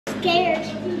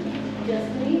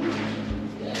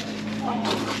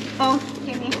Oh,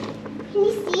 give me. Can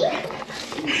you see?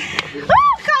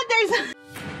 Oh God, there's.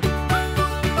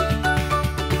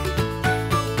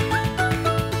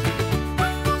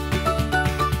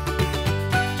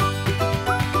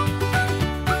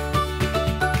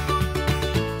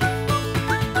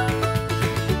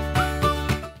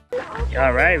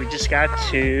 All right, we just got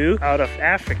out of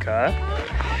Africa.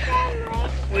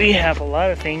 We have a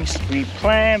lot of things we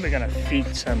planned. We're gonna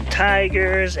feed some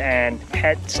tigers and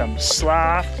pet some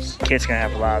sloths. Kids gonna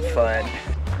have a lot of fun.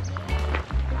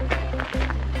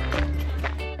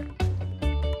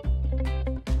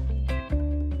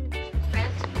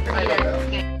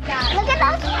 Look at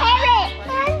those parrots!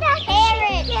 And the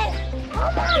parrots! Oh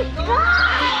my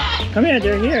God! Come here,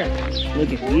 they're here.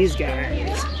 Look at these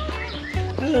guys.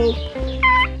 Hello.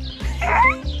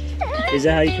 Is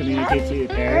that how you communicate to your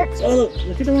parents? Oh,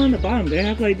 look at the one on the bottom. They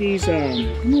have like these, are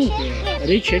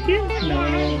they chicken? No, I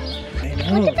know.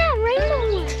 Look at that rainbow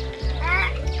one.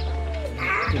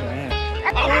 Look at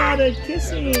that. Oh, they're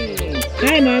kissing.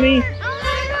 Hi, Mommy.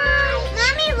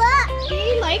 Mommy, look.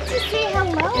 They like to say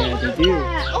hello. Yeah, they do.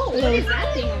 Oh, what is that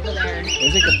thing over there?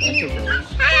 There's like a bunch of those.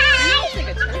 It's like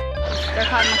a turkey. They're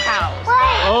called macaws.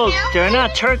 Oh, they're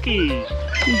not turkey.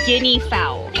 Guinea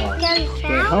fowl.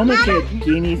 They're helmeted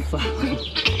guinea fowl.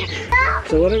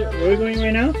 So where are we going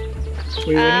right now?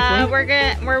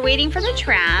 We're waiting for the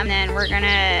tram, and then we're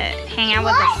gonna hang out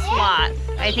with a sloth.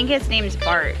 I think his name's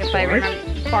Bart, if I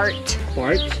remember. Bart.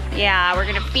 Bart? Yeah, we're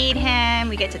gonna feed him.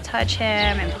 We get to touch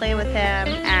him and play with him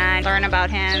and learn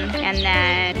about him, and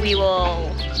then we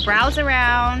will browse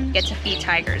around, get to feed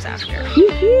tigers after.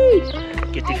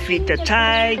 Get to feed the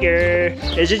tiger.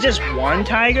 Is it just one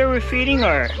tiger we're feeding,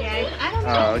 or? Yeah, I don't know.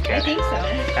 Oh, okay. I think so.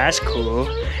 That's cool.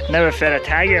 Never fed a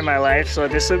tiger in my life, so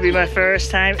this will be my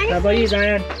first time. How about you,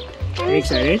 Zion? Are you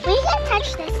excited? We can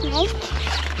touch the snake.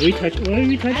 What are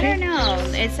we touching? I don't know.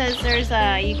 It says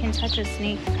you can touch a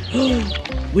snake.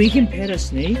 We can pet a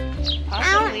snake?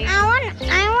 Possibly. I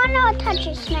want to touch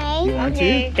a snake. You want to?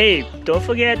 Hey, don't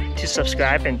forget to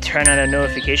subscribe and turn on the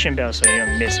notification bell so you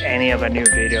don't miss any of our new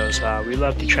videos. We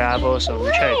love to travel, so we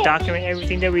try to document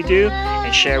everything that we do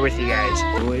and share with you guys.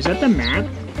 Oh, is that the map?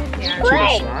 Yeah. To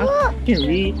the sloth? You can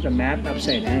read the map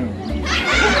upside down.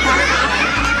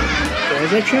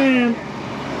 There's a tram.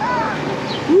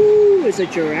 Ooh, it's a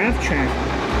giraffe tram.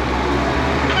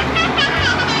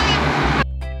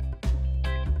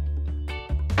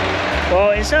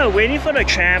 Well, instead of waiting for the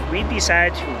tram, we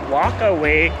decided to walk our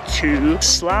way to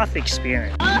sloth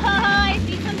experience. Oh, I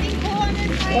see something cool on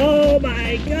this side. Oh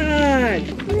my God!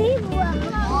 Zebra.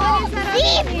 What is that?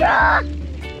 Zebra.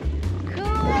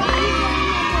 Cool.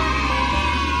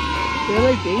 They're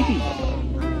like babies.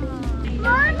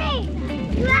 Mommy,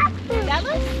 that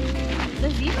looks. The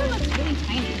zebra looks really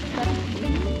tiny.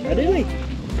 Are they like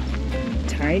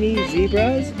tiny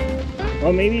zebras?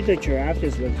 Or maybe the giraffe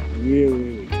just looks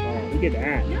really tall. Look at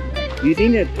that. You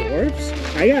think they're dwarfs?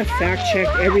 I gotta fact check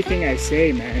everything I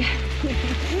say, man.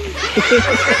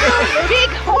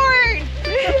 Big horn!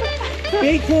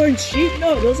 Big horn sheep?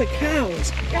 No, those are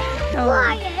cows.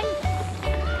 Lion.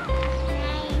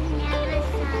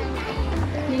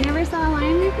 You never saw a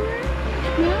lion before?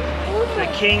 No? The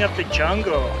king of the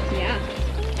jungle. Yeah.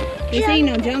 This ain't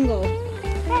no jungle.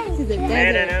 This is a And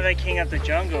desert. another king of the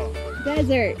jungle.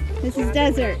 Desert. This is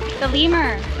desert. The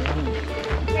lemur.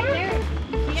 Right there.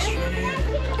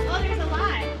 Oh, there's a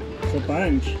lot. It's a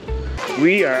bunch.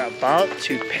 We are about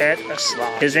to pet a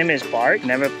sloth. His name is Bart.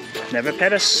 Never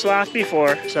pet a sloth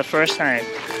before. It's the first time.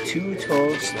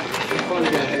 Two-toed sloth.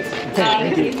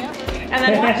 Thank you. And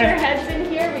then watch your heads in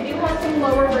here. We do want some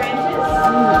lower branches.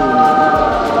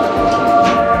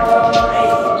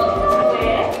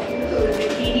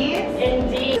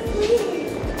 Indeed.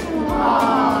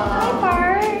 Hi,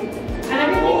 Bart. And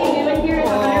everything you do in here is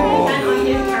 100% on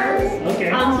his terms. Okay.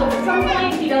 So at some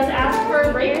point he does ask for a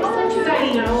break. I'll let you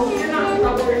guys know. You're not in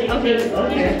trouble or anything.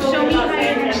 Okay. Show me how to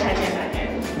get back in.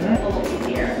 A little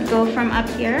easier. Go from up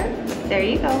here. There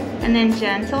you go. And then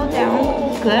gentle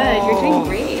down. Good. You're doing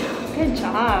great. Good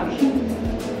job.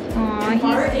 Aw,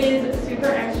 Bart is super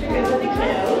extra good with the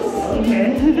kiddos.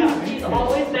 Okay. Yeah, he's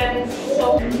always been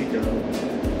so.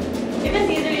 Even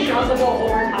these are draws that go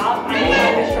over top. I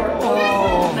have a short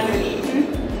hole underneath.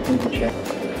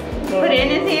 Put it in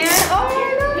his hand.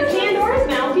 Oh His hand or his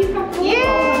mouth, he's comfortable.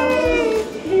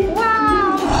 Yay!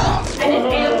 Wow! And it's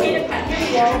A-OK to pet him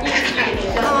while he's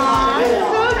eating. Aw,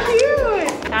 so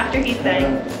cute! After he's done.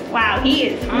 Wow, he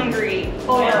is hungry.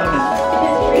 Oh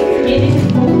yeah. His treats in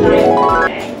his whole diet for the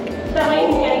day. That way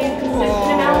he's getting a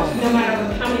consistent amount no matter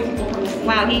how many people come to see him.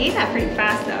 Wow, he ate that pretty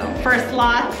fast though. For a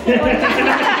sloth.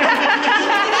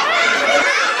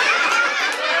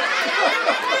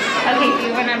 Okay, do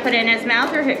you want to put it in his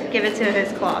mouth or give it to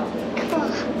his claw?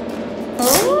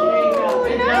 Oh,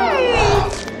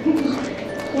 nice!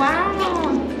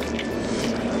 Wow!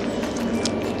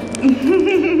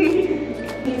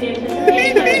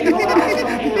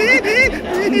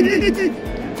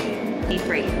 Deep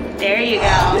breathe. There you go.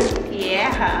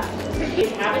 Yeah. His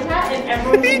habitat and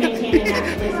everyone can maintain a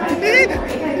naturally sized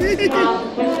territory.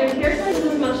 When there's hair sizes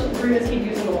as much room as he'd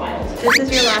use in the wild. This is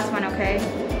your last one, okay?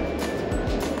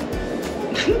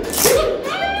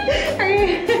 Are you?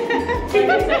 Like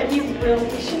I said, he's real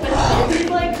patient. He's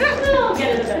like, I'll get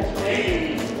it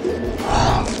eventually.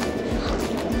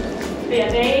 Yeah,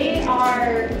 they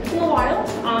are in the wild.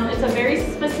 It's a very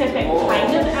specific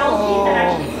kind of algae that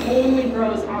actually only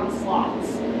grows on sloths.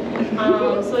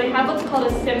 So they have what's called a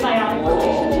symbiotic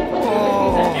relationship with them, which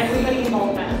means that everybody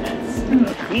involved benefits.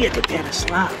 You get to pet a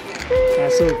sloth.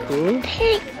 That's so cool.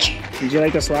 Did you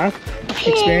like the sloth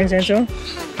experience, Enzo?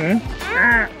 Huh?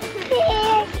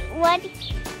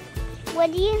 What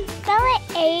do you spell it?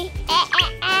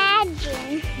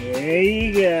 Adrian. There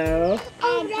you go.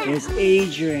 It's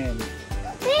Adrian.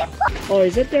 Oh,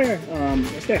 is that their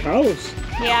it's their house?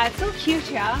 Yeah, it's so cute,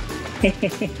 yeah. Mom,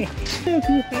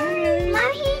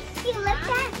 he looked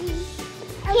at me.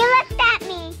 He looked at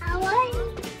me.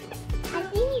 I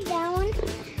think that one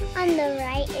on the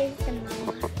right is the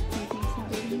mama.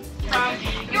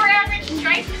 Your average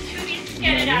strike is who needs to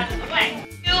get it out of the way.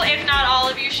 You, if not all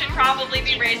of you, should probably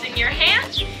be raising your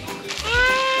hand.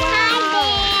 Hi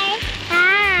there.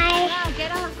 Hi. Wow,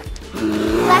 get up.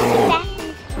 What's that?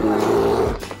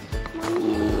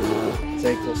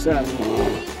 Say what's up.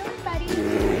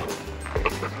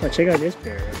 Oh, check out this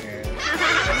bear right here.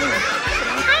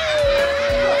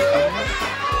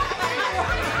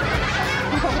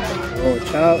 Oh,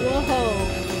 chow. Whoa.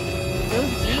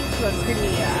 Those beaks look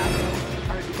pretty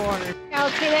hardcore.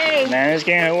 Okay. Man, it's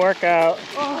getting a workout.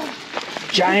 Oh.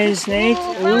 Giant snakes.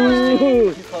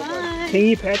 Ooh. Can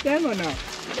you pet them or no?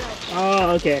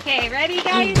 Oh, okay. Okay, ready,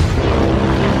 guys?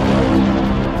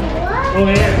 Oh,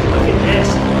 yeah. Look at this.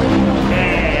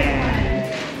 Yeah.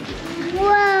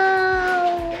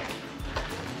 Whoa.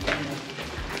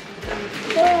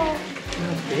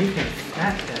 How big and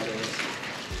fat that is.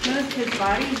 Look, his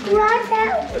body's What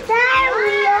that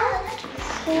real?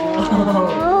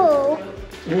 Whoa.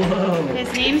 Whoa. His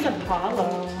name's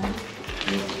Apollo.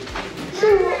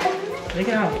 Look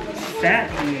at how fat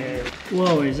he is.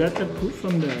 Whoa, is that the poop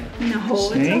from the No,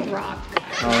 snake? it's a rock.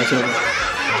 Oh, it's a rock.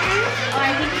 Oh, I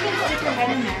think you can stick your head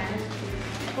in there.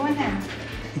 Go in there.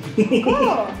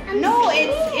 Cool. No,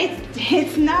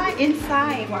 it's not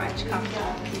inside. Watch, come.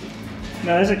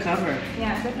 No, there's a cover.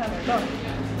 Yeah, it's a cover. Go.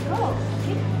 Go.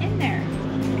 Get in there.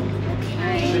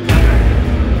 There's a cover.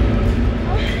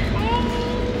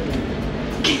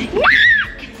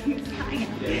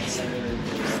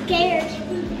 Scared.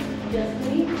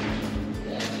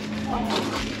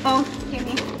 Oh, hear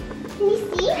me. Can you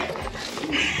see?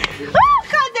 Oh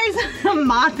God, there's a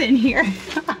moth in here.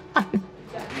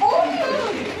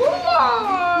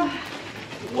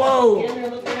 Whoa!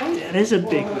 That is a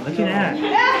big one. Look at that.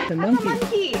 Yeah, The that's a monkey.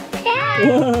 monkey.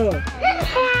 Whoa!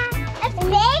 It's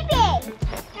baby.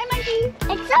 Hi, monkey.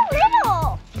 It's so little.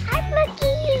 Hi,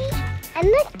 monkey. I'm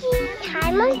monkey. Hi,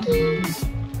 monkey.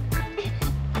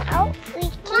 Oh, we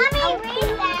can't. Mommy,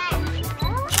 read that.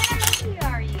 What monkey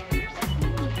are you?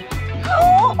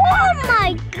 Oh my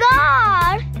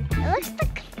God! It looks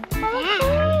like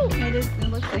It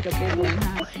looks like a big one,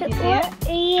 huh? You see it?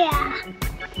 Yeah.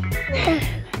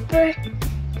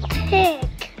 Pig.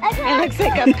 It looks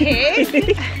like a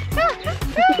pig. No,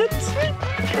 it's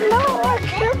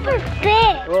super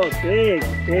big. Oh, big,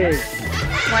 big.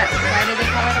 Why did they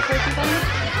call it a porcupine?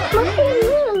 Look at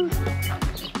you.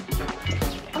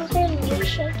 Oh, they're really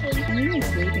shaking. He's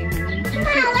sleeping.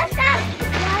 Let's go.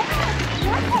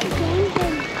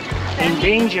 In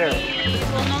danger. He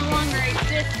will no longer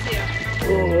exist soon.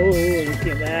 Oh, look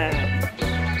at that.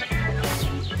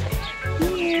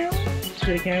 To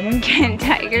the camera? Can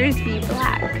tigers be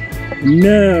black?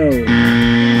 No.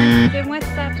 Then what's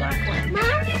that black one?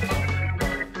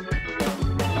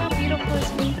 How beautiful is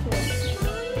Mayfield?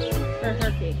 For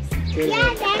her face.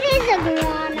 Yeah, that is a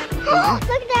piranha.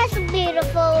 Look, that's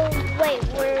beautiful. Wait,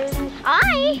 where's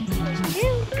eye?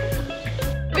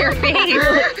 Your face.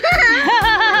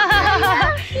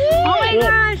 Oh my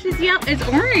gosh, it's yellow. It's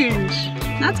orange.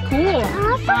 That's cool.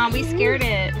 Oh, we scared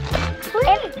it.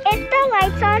 If the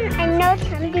light's on, I know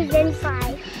something's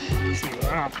inside.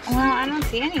 Well, I don't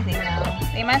see anything though.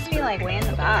 They must be like way in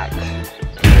the back.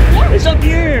 It's up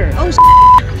here. Oh,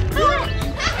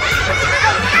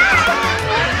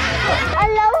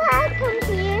 Aloha, come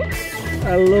here.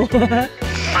 Aloha.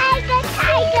 Hi,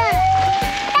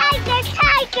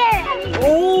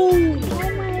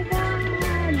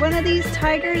 one of these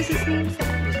tigers, his name's...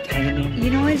 You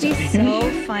know, it'd be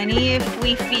so funny if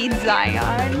we feed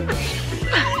Zion.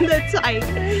 The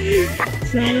tiger.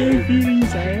 Zion feeding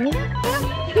Zion?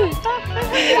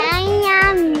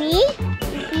 Zion, me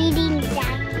feeding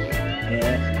Zion.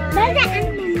 Yeah. But the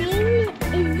name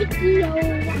is Ezekiel.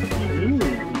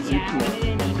 Yeah, we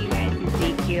didn't name you guys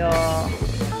Ezekiel.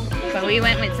 But we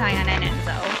went with Zion and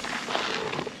Enzo.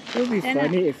 It would be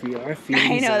funny if we are feeding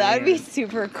Zion. I know, that would be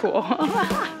super cool.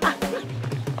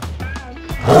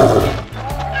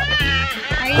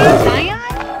 Are you Zion?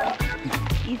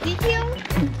 Ezekiel?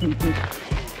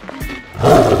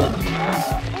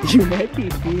 You might be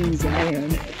feeding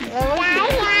Zion.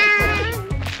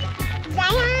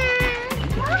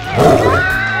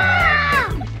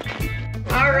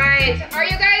 All right, are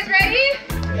you guys ready?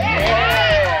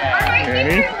 Yeah! Are my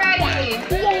fingers ready?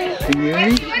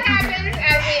 Let's see what happens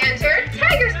as we enter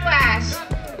Tiger Splash.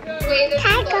 Wait, this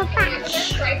Tiger is the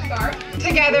striped scarf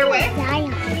together with.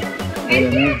 And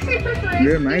he actually prefers.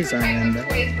 You're my Zion, though.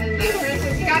 Wait, for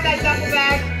instance, you got that duffel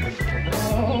bag.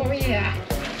 Oh yeah.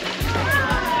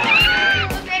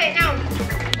 Look at it now.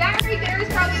 That right there is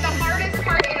probably the hardest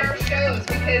part in our shows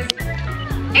because.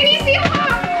 And he's the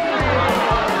hawk.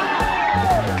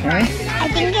 Huh? I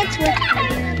think it's with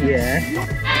Yeah.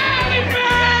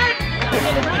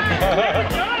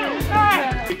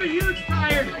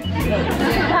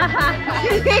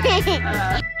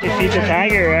 You feed the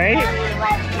tiger, right?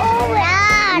 Oh,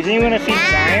 yeah. You didn't want to feed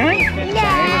Zion? No.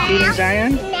 Zion was feeding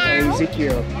Zion? No. Or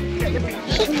Ezekiel?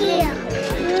 Ezekiel.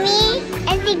 Me,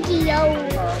 Ezekiel.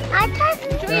 I thought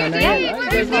No, not yet.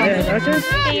 Yeah, not yet.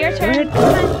 Hey, your Go turn. ahead, come on.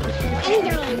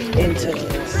 Into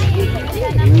this.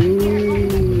 Ooh.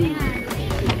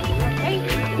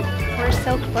 We're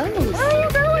so close. Where are you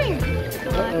going?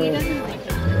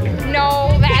 No,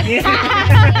 that's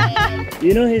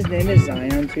You know his name is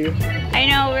Zion too? I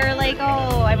know, we were like,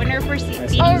 oh, I wonder if we're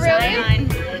feeding Oh, really? Zion.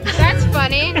 That's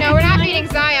funny. No, we're not feeding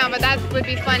Zion, but that would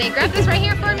be funny. Grab this right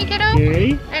here for me, kiddo. You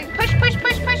ready? And push, push,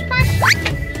 push, push, push.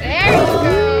 There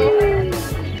you go.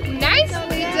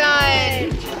 Nicely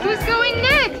done. Who's going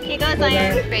next? Here goes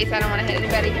Zion. Face, I don't want to hit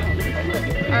anybody.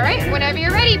 All right, whenever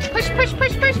you're ready, push, push,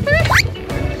 push, push, push.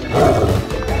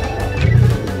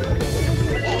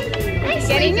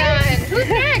 Nicely done. Who's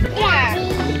next? Yeah.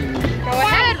 Go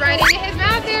ahead, right into his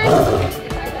mouth there.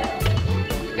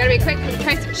 You gotta be quick because he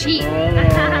tries to cheat. Oh.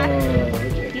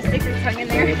 He sticks his tongue in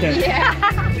there. Okay. Yeah.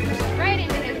 Right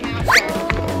into his mouth.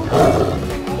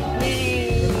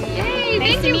 Yay, Nice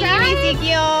thank to you meet guys. you,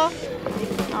 Ezekiel.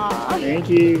 Aw. Thank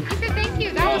you. I said thank you.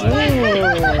 That was Oh. fun.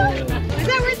 Was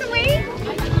that worth the wait?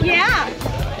 Yeah.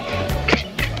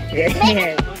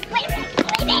 Yeah. Wait.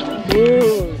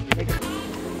 Ooh.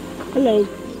 Hello.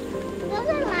 Those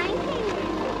are my fingers.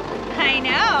 I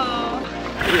know.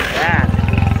 Look at that.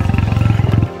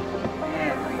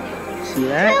 See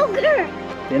that? Sugar.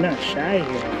 They're not shy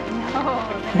here. No.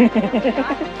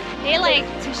 They like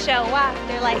to show off.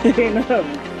 They're like, No.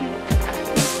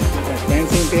 That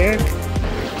dancing bear.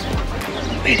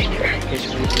 Wait,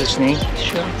 here's the snake.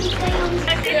 Sure.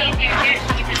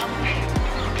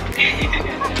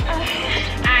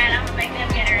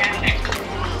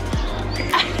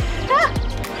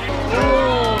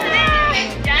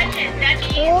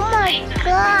 Oh my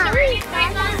god.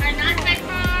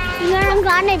 You're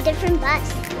on a different bus.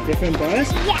 Different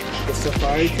bus? Yeah. The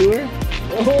safari tour?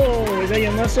 Oh, is that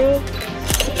your muscle?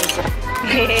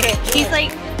 he's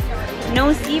like,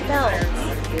 no seatbelts.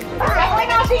 Definitely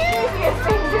not the easiest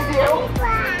thing to do.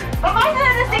 But most of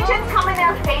the distinctions come in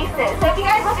their faces. So if you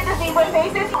guys look at the zebra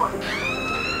faces.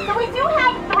 So we do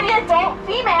have 3 adult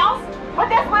females. But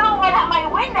this little one at my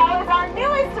window is our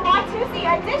newest Watusi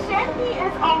addition. He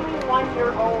is only 1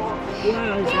 year old.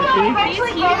 Wow, He will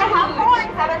eventually grow to have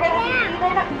horns that are going to be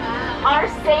even our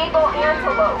sable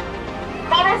antelope.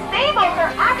 Now the sables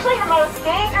are actually the most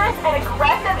dangerous and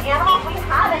aggressive animals we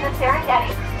have in the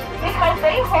Serengeti because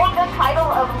they hold the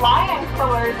title of lion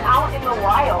killers out in the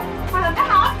wild. For them to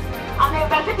have, they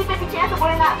have a 50-50 chance of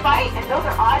winning that fight, and those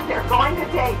are odds they're going to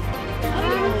take.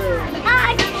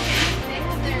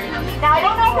 Now I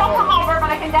don't know if he'll come over, but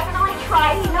I can definitely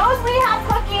try. He knows we have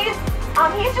cookies.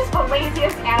 He's just the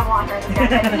laziest animal on earth.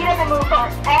 He doesn't move for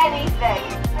anything.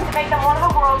 To make them one of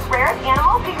the world's rarest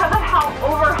animals because of how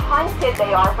overhunted they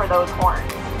are for those horns.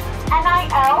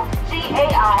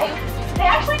 Nilgai. They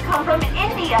actually come from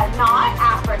India, not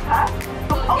Africa.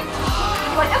 Oh,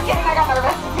 well, just kidding, I got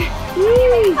nervous.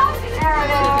 There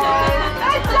it is.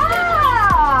 Good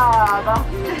job!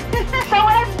 So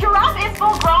when a giraffe is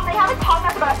full grown, they have a tongue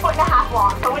that's about 1.5 feet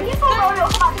long. So when he's full grown,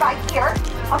 he'll come out to about here.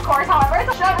 Of course, however,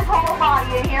 it's shove his whole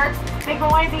body in here. Big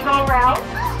boy, big go round.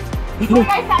 Like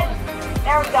I said,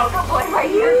 there we go. Good boy right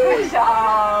here. Good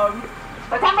job.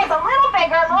 But Tempe's a little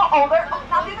bigger, a little older. Oh,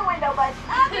 not through the window, bud.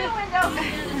 Not through the window.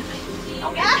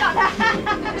 Don't get stuck.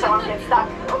 Don't get stuck.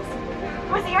 Oops.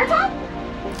 Was it your time?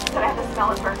 So I have to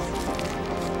smell it first.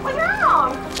 What's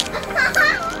wrong?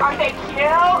 Aren't they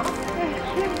cute?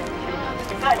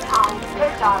 Good, Tom.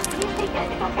 Good job. You take it.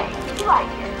 It's okay. You like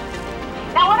it.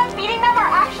 Now what I'm feeding them are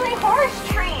actually horse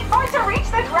trees. Hard to reach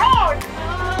the ground.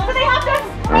 So they have to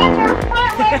spread their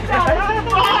foot legs out as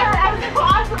far as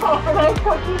possible for those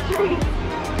cookie trees.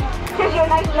 Gives you a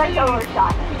nice leftover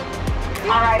shot.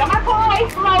 Alright, I'm gonna pull away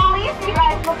slowly so you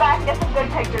guys look back and get some good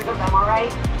pictures of them,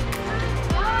 alright?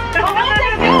 But once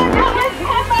again, that was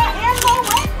Peppa and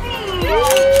Melissa!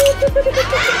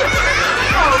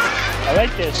 I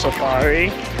like this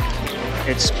safari.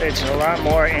 It's a lot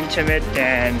more intimate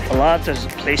than a lot of the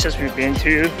places we've been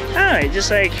to. It's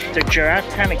just like the giraffe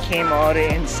kind of came all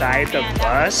the inside the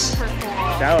bus.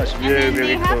 That was really,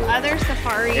 really cool. They have other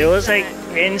safaris. It was like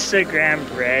Instagram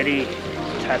ready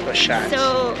type of shots.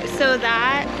 So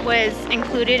that was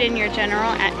included in your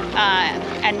general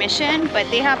admission, but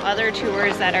they have other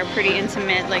tours that are pretty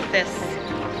intimate like this,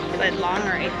 but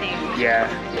longer, I think. Yeah.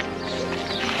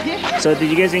 So did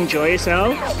you guys enjoy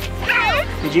yourselves?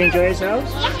 Did you enjoy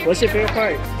yourselves? What's your favorite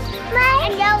part?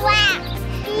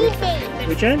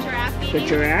 Which one? The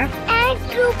giraffe? And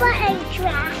scuba and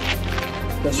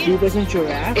giraffe. The scuba and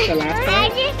giraffe, the last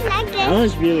part? That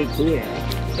was really cool.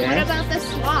 What Yeah? about the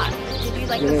sloth? Did you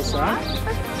like the sloth?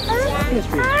 That was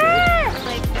pretty cool.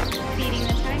 Like feeding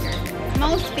the tiger.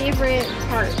 Most favorite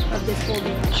part of this whole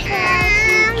day?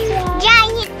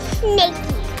 Giant snake.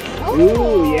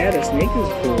 Ooh, yeah, the snake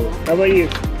was cool. How about you?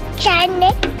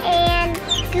 Giant and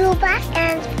scuba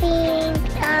and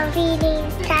feeding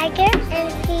tiger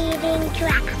and feeding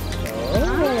giraffe.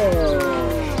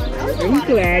 Oh, I'm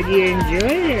glad you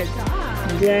enjoyed it.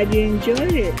 I'm glad you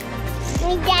enjoyed it.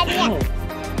 Oh.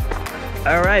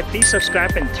 Alright, please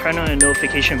subscribe and turn on the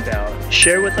notification bell.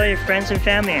 Share with all your friends and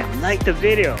family and like the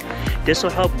video. This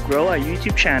will help grow our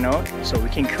YouTube channel so we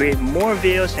can create more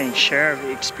videos and share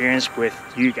our experience with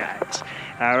you guys.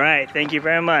 Alright, thank you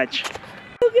very much.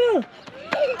 Go.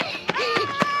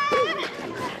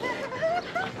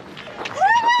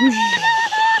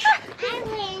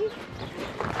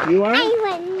 You won? I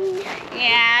win.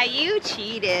 Yeah, you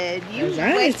cheated. You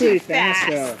That went is pretty too fast,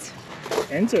 fast. though.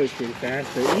 Enzo is pretty fast,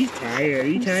 but he's tired. Are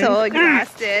you tired? So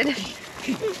exhausted.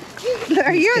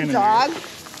 Are you a Kinda dog?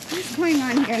 What's going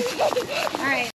on here? All right.